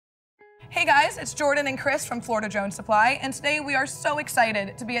Hey guys, it's Jordan and Chris from Florida Drone Supply, and today we are so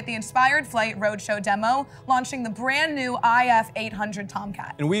excited to be at the Inspired Flight Roadshow demo, launching the brand new IF800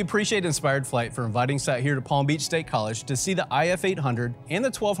 Tomcat. And we appreciate Inspired Flight for inviting us out here to Palm Beach State College to see the IF800 and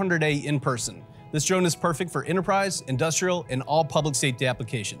the 1200A in person. This drone is perfect for enterprise, industrial, and all public safety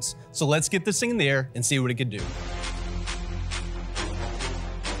applications. So let's get this thing in the air and see what it can do.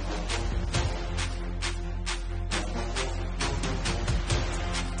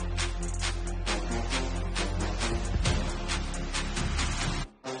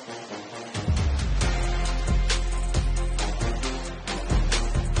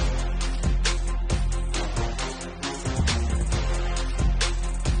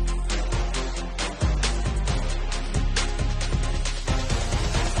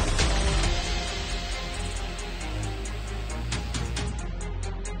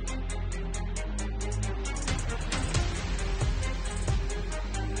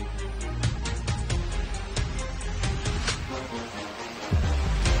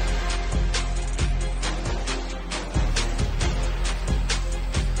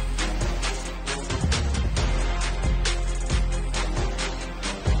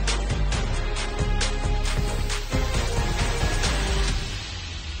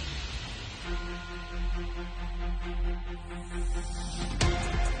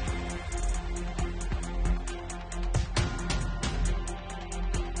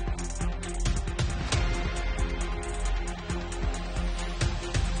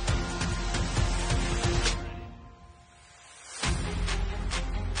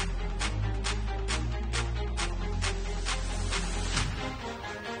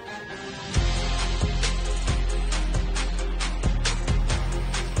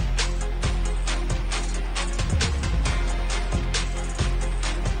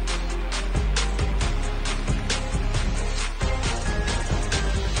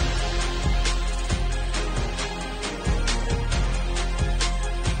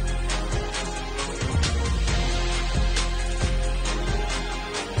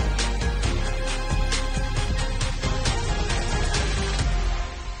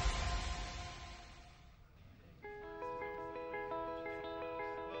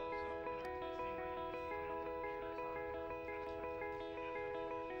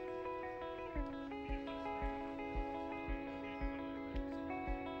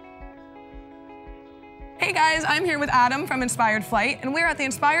 Hey guys, I'm here with Adam from Inspired Flight, and we're at the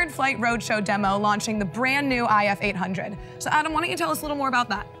Inspired Flight Roadshow demo launching the brand new IF800. So Adam, why don't you tell us a little more about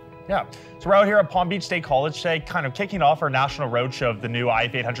that? Yeah, so we're out here at Palm Beach State College today, kind of kicking off our national roadshow of the new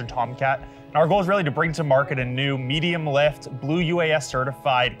IF800 Tomcat. And our goal is really to bring to market a new medium lift, Blue UAS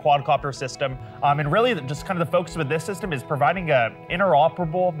certified quadcopter system. And really just kind of the focus with this system is providing an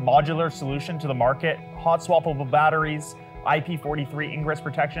interoperable modular solution to the market, hot swappable batteries, IP43 ingress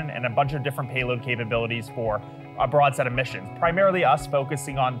protection, and a bunch of different payload capabilities for a broad set of missions. Primarily us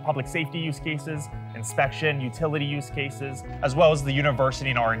focusing on public safety use cases, inspection, utility use cases, as well as the university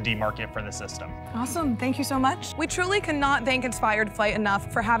and R&D market for the system. Awesome, thank you so much. We truly cannot thank Inspired Flight enough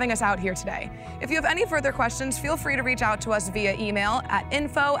for having us out here today. If you have any further questions, feel free to reach out to us via email at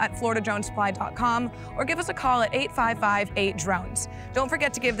info@floridadronesupply.com or give us a call at 855-8-DRONES. Don't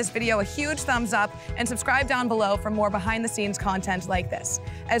forget to give this video a huge thumbs up and subscribe down below for more behind-the-scenes content like this.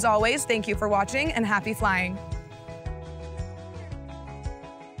 As always, thank you for watching and happy flying.